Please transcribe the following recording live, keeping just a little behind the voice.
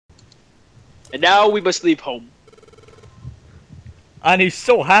And now we must leave home. And he's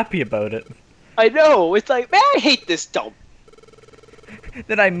so happy about it. I know, it's like, man, I hate this dump.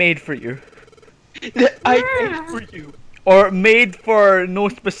 That I made for you. I made for you. Or made for no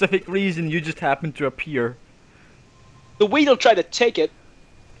specific reason, you just happened to appear. The Weedle tried to take it.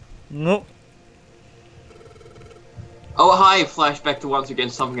 Nope. Oh hi, flashback to once again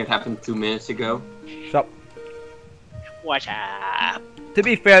something that happened 2 minutes ago. Shut up. Watch out. To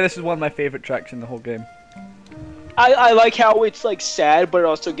be fair, this is one of my favorite tracks in the whole game. I like how it's like sad, but it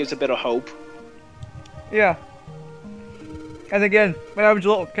also gives a bit of hope. Yeah. And again, when I was a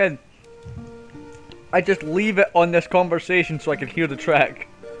little kid, I just leave it on this conversation so I can hear the track.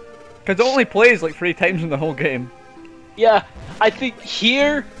 Because it only plays like 3 times in the whole game. Yeah, I think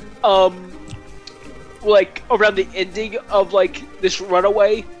here, like around the ending of like this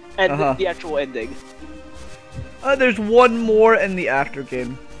runaway and the actual ending. There's one more in the after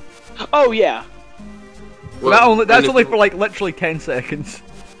game. Oh yeah. Well, That's only for like literally 10 seconds.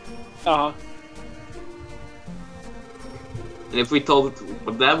 Uh huh. And if we told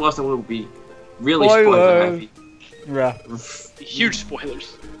what that was, then it would be really spoiler heavy. Yeah. Huge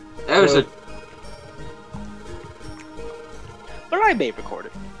spoilers. That was a. But I may record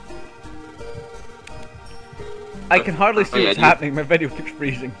it. I can hardly see yeah, what's happening. My video keeps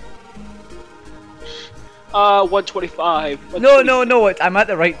freezing. 125. No. I'm at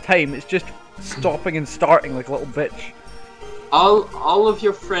the right time. It's just stopping and starting like a little bitch. All of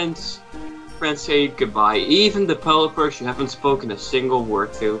your friends say goodbye. Even the Pelipper you haven't spoken a single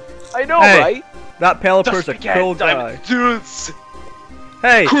word to. I know, Hey, right? That Pelipper's a cool guy.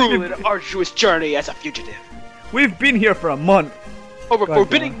 Hey, Cruel and arduous journey as a fugitive. we've been here for a month. Over God,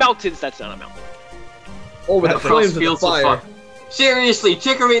 forbidding God. mountains, that's not a mountain. Over the That's flames of the Fields of fire. fire. Seriously,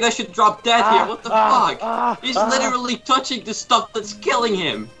 Chikorita should drop dead here. What the fuck? He's literally touching the stuff that's killing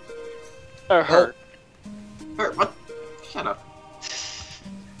him. Or her. What? Shut up.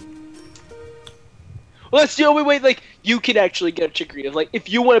 Well, that's the only way, like, you can actually get a Chikorita. Like, if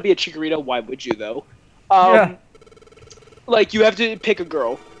you want to be a Chikorita, why would you, though? Yeah. Like, you have to pick a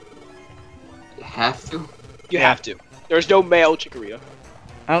girl. You have to. You have to. There's no male Chikorita.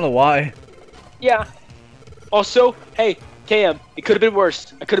 I don't know why. Yeah. Also, hey, KM, it could have been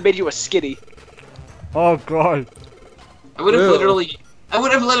worse. I could have made you a Skitty. Oh god. I would have Ew.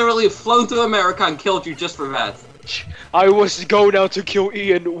 literally flown to America and killed you just for that. I was going out to kill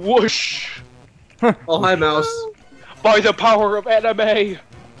Ian. Whoosh! Oh, hi, Mouse. By the power of anime.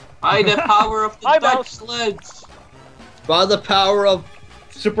 By the power of the Hi, Dutch Mouse. sleds. By the power of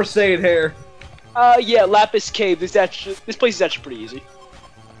Super Saiyan hair. Yeah, Lapis Cave. This place is actually pretty easy.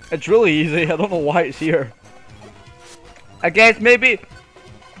 It's really easy. I don't know why it's here. I guess maybe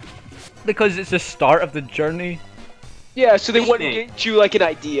because it's the start of the journey. Yeah, so they want to Beaming. get you like an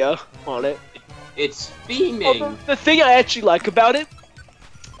idea on it. It's beaming. Although, the thing I actually like about it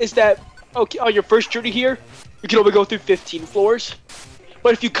is that okay, on your first journey here, you can only go through 15 floors.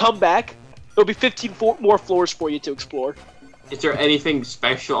 But if you come back, there'll be 15 more floors for you to explore. Is there anything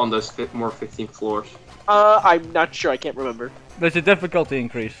special on those more 15 floors? I'm not sure. I can't remember. There's a difficulty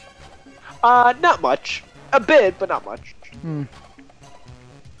increase. Not much. A bit, but not much.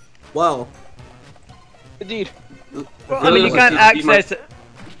 Wow. Indeed. Well, I mean, you can't access it.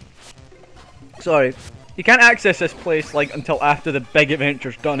 Sorry. You can't access this place, like, until after the big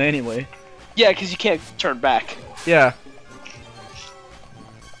adventure's done anyway. Yeah, because you can't turn back. Yeah.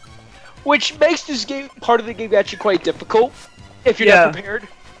 Which makes this game, part of the game, actually quite difficult. If you're Yeah. not prepared.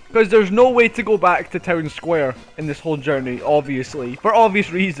 Because there's no way to go back to Town Square in this whole journey, obviously. For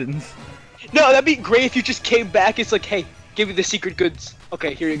obvious reasons. No, that'd be great if you just came back. It's like, hey, give me the secret goods.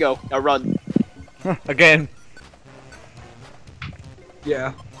 Okay, here you go. Now run. Again.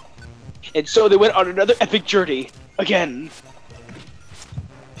 Yeah. And so they went on another epic journey. Again.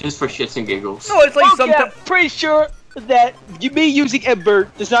 Just for shits and giggles. No, it's like Okay, sometimes. I'm pretty sure that me using Ember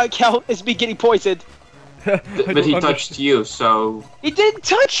does not count as me getting poisoned. But he touched you, so... He didn't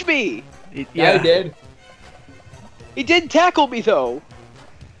touch me! Yeah, I did. He didn't tackle me, though.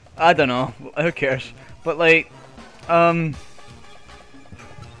 I don't know. Who cares? But like, no,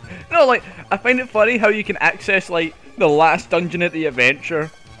 like I find it funny how you can access like the last dungeon at the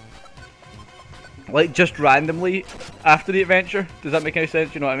adventure, like just randomly after the adventure. Does that make any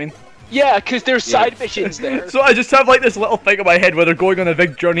sense? You know what I mean? Yeah, because there's side missions there. So I just have like this little thing in my head where they're going on a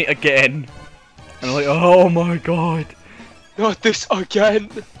big journey again, and I'm like, oh my god. Not this again.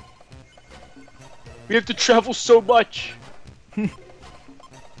 We have to travel so much.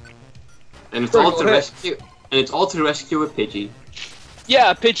 And it's all to rescue... And it's all to rescue a Pidgey.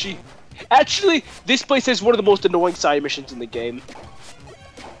 Yeah, Pidgey. Actually, this place has one of the most annoying side missions in the game.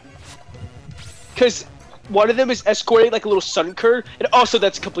 because one of them is escorting like a little sun cur, and also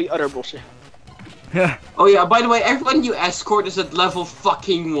that's complete utter bullshit. Yeah. Oh yeah, by the way, everyone you escort is at level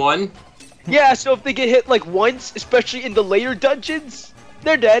fucking 1. Yeah, so if they get hit like once, especially in the later dungeons,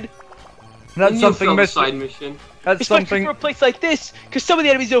 they're dead. That's You something failed the Mr. side mission. That's Especially something. for a place like this, because some of the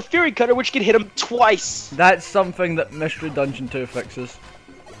enemies know Fury Cutter, which can hit them twice. That's something that Mystery Dungeon 2 fixes.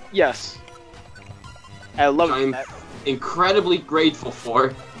 Yes. I love Which I'm that. incredibly grateful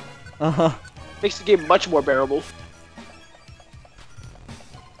for. Makes the game much more bearable.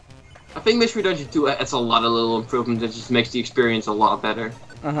 I think Mystery Dungeon 2 adds a lot of little improvements that just makes the experience a lot better.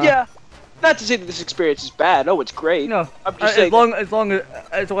 Yeah. Not to say that this experience is bad. Oh, it's great. No. I'm just saying.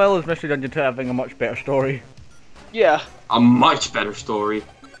 As well as Mystery Dungeon 2 having a much better story. Yeah. A much better story.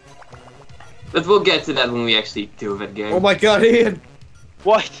 But we'll get to that when we actually do that game. Oh my god, Ian!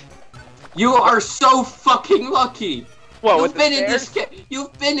 What? You are so fucking lucky! What? You've with the been in stairs? this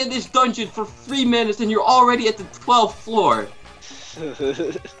you've been in this dungeon for 3 minutes and you're already at the 12th floor.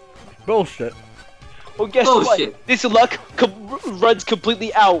 Bullshit. Well, guess Bullshit. what? This luck runs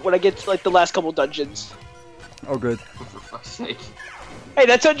completely out when I get to like the last couple dungeons. Oh, good. Oh, for fuck's sake. Hey,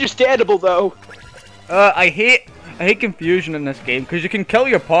 that's understandable though. I hate confusion in this game because you can kill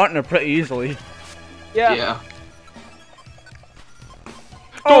your partner pretty easily. Yeah. Yeah.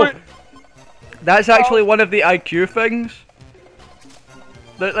 Oh, Don't- that's actually one of the IQ things.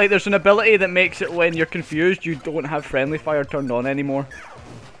 There's an ability that makes it when you're confused, you don't have friendly fire turned on anymore.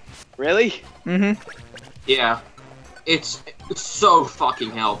 Really? Mm-hmm. Yeah. It's so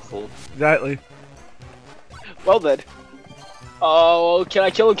fucking helpful. Exactly. Well then. Oh, can I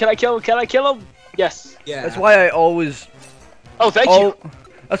kill him? Can I kill him? Can I kill him? Yes. Yeah. That's why I always. Oh, thank you.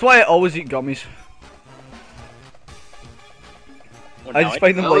 That's why I always eat gummies. Oh, I now just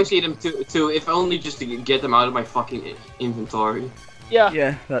find I them always like. need them too, if only just to get them out of my fucking inventory. Yeah.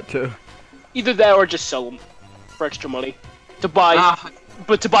 Yeah, that too. Either that or just sell them for extra money to buy,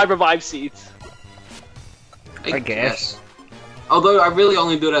 but to buy revive seeds. I guess. Although I really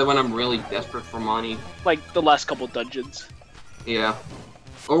only do that when I'm really desperate for money. Like the last couple dungeons. Yeah.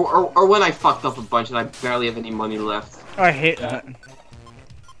 Or when I fucked up a bunch and I barely have any money left. I hate that.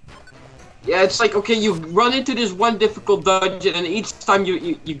 Yeah, it's like, okay, you run into this one difficult dungeon, and each time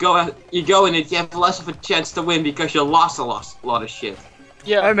you go in it, you have less of a chance to win because you lost a lot of shit.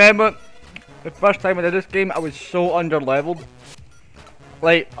 Yeah. I remember the first time I did this game, I was so underleveled.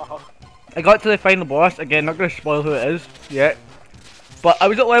 Like, I got to the final boss, again, not gonna spoil who it is yet, but I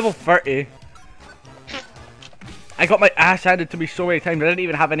was at level 30. I got my ass handed to me so many times, I didn't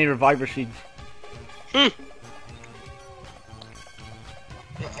even have any reviver seeds.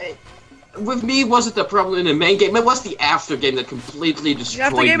 With me, it wasn't the problem in the main game, it was the after game that completely The destroyed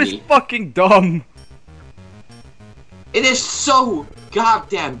after game is me. fucking dumb. It is so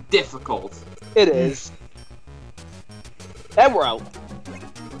goddamn difficult. It is. And we're out.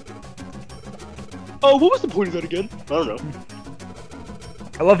 Oh, what was the point of that again? I don't know.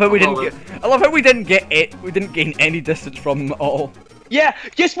 I love how we didn't Oh, get. I love how we didn't get it. We didn't gain any distance from them at all. Yeah,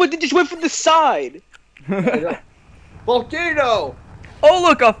 guess what? They just went from the side. Volcano! Oh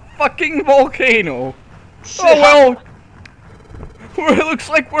look, a fucking volcano. Oh well. Well, it looks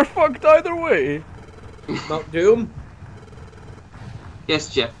like we're fucked either way. Mount Doom?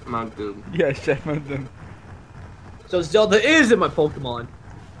 Yes, Jeff, Mount Doom. Yes, I found them. So Zelda is in my Pokemon.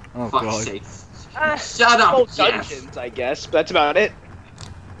 Oh Fuck's god. sake. Ah, Shut up, well, Jeff. dungeons, I guess, but that's about it.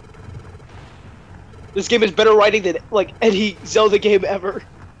 This game is better writing than like any Zelda game ever.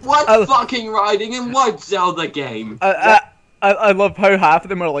 What Oh. fucking writing in what Zelda game? I love how half of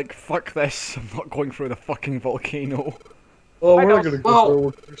them are like, fuck this, I'm not going through the fucking volcano. Oh, I we're know. not gonna go Well-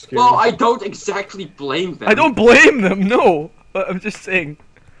 forward. We're scared. Well, I don't exactly blame them. I don't blame them, no. But I'm just saying.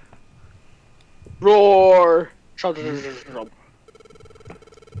 Roar.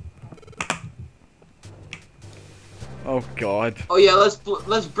 Oh god. Oh yeah,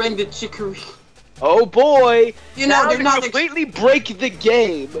 let's bring the chicory. Oh boy. You know, Now they're to not. completely break the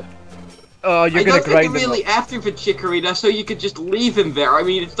game. Oh, you're I gonna don't think grind they're them really up. after the Chikorita, so you could just leave him there. I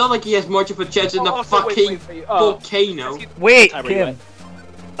mean, it's not like he has much of a chance in the Also, wait, fucking wait. volcano. Wait, Timer, Kim.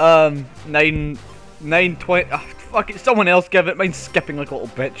 you 9:20. Fuck it, someone else give it. Mine's skipping like a little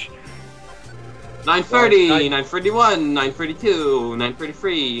bitch. 9:30, Well, 9:31, 9:32,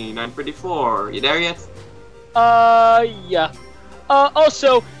 9:33, 9:34. You there yet? Yeah.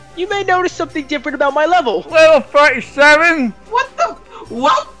 Also, you may notice something different about my level. Level 37. What the?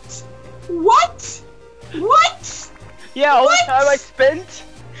 What? What? What? Yeah, all What? the time I spent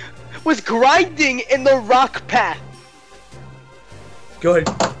was grinding in the rock path. Good.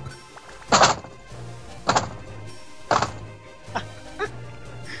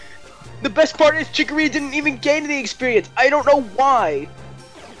 The best part is Chicory didn't even gain the experience. I don't know why.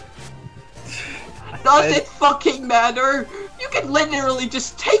 Does it fucking matter? You can literally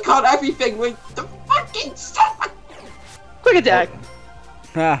just take on everything with the fucking stuff. Quick attack.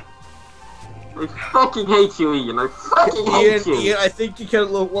 Ha. I fucking hate you, Ian. I fucking hate you. Ian, I think you can a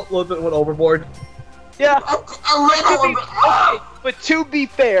little bit went overboard. Yeah. A little bit. Okay, but to be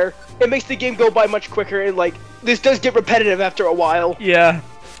fair, it makes the game go by much quicker, and like this does get repetitive after a while. Yeah.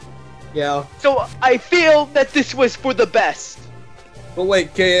 Yeah. So I feel that this was for the best. But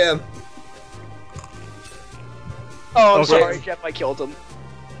wait, KM. Oh, I'm Okay. sorry, Jeff. I killed him.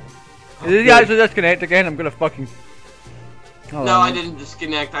 Did you actually disconnect again? I'm gonna fucking. Hold No, on. I didn't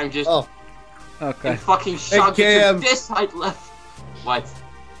disconnect. I'm just Oh. Okay. in fucking shock Cam. because this side left. What?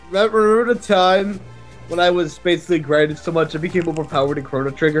 Remember the time when I was basically grinding so much I became overpowered in Chrono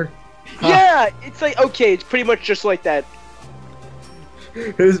Trigger? Yeah, it's like okay, it's pretty much just like that.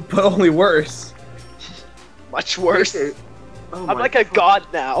 It was but only worse. Much worse. Oh I'm my like a fuck. god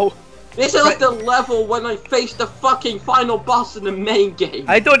now. This is the level when I face the fucking final boss in the main game.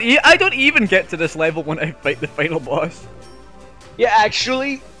 I don't even get to this level when I fight the final boss. Yeah,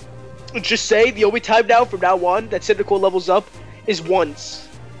 actually, just say the only time now from now on that Cynical levels up is once.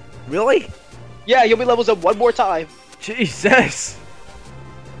 Really? Yeah, he only levels up one more time. Jesus.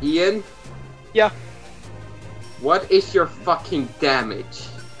 Ian? Yeah. What is your fucking damage?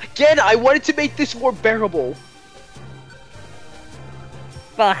 Again, I wanted to make this more bearable.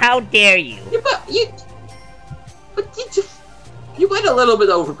 Well, how dare you? Yeah, but you just, you went a little bit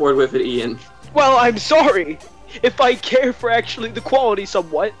overboard with it, Ian. Well, I'm sorry. If I care for actually the quality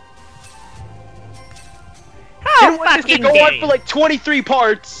somewhat. I How don't want this to fucking go dare on you? for like 23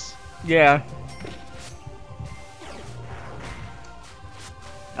 parts. Yeah.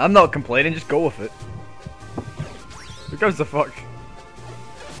 I'm not complaining, just go with it. Who gives a fuck?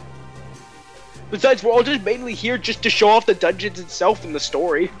 Besides, we're all just mainly here just to show off the dungeons itself and the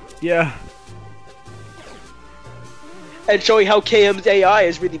story. Yeah. And showing how KM's AI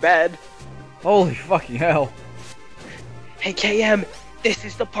is really bad. Holy fucking hell. Hey KM, this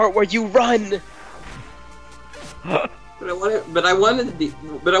is the part where you run! But I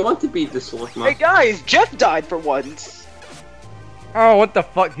want to beat this Sword Hey Master. guys, Jeff died for once! Oh, what the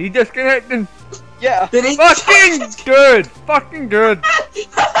fuck? He disconnected? Yeah. Did he? Fucking good! Fucking good!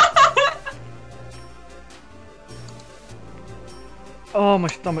 Oh, my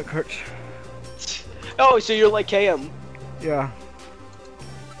stomach hurts. Oh, so you're like KM. Yeah.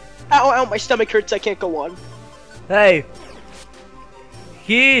 Ow, ow, my stomach hurts, I can't go on. Hey!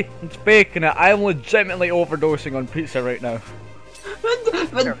 He is faking it. I'm legitimately overdosing on pizza right now.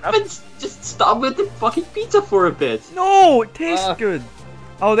 but just stop with the fucking pizza for a bit. No! It tastes good!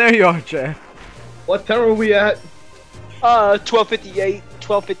 Oh, there you are, Jeff. What time are we at? 12:58,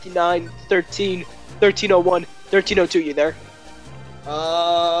 12:59, 13, 13:01, 13:02, you there?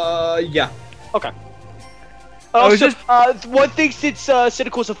 Yeah. Okay. I was Also, one thing since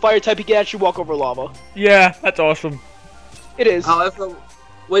Cynical's a fire type, he can actually walk over lava. Yeah, that's awesome. It is. However,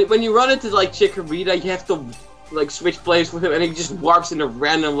 when you run into like Chikorita, you have to like switch places with him, and he just warps in a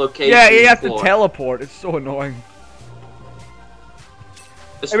random location. Yeah, you have to before. teleport. It's so annoying.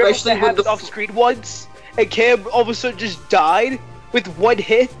 I remember Especially that when happened the off screen once, and Cam all of a sudden just died with one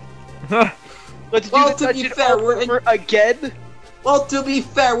hit. Let's do Well, the to be dungeon fair, we're over again. Well, to be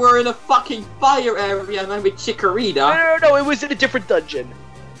fair, we're in a fucking fire area, and I'm with Chikorita. No, it was in a different dungeon.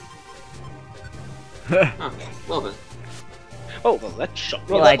 Huh, well then. Oh, well, that's shock.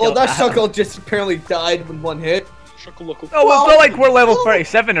 Well, I don't that know. suckle just apparently died with one hit. Oh, it's not like we're level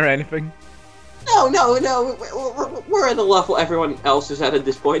 37 or anything. No, we're at the level everyone else is at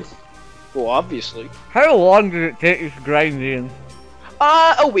this point. Well, obviously. How long did it take you to grind in?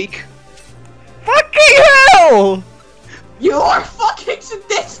 A week. Fucking hell! You are fucking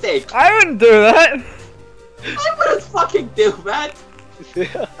sadistic! I wouldn't do that. I wouldn't fucking do that!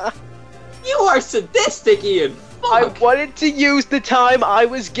 You are sadistic, Ian! I Fuck! wanted to use the time I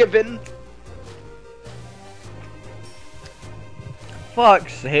was given.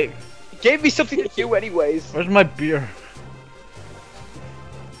 Fuck's sake. It gave me something to do anyways. Where's my beer?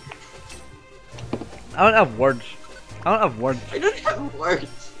 I don't have words. I don't have words. I don't have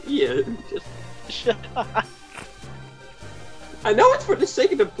words, Ian. Just... I know it's for the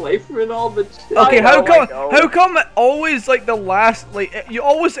sake of the playthrough and all, but... Okay, I know. how come it always like the last like you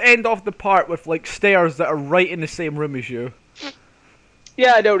always end off the part with like stairs that are right in the same room as you?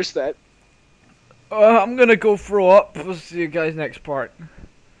 Yeah, I noticed that. I'm gonna go throw up. We'll see you guys next part.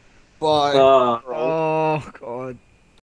 Bye. Oh god.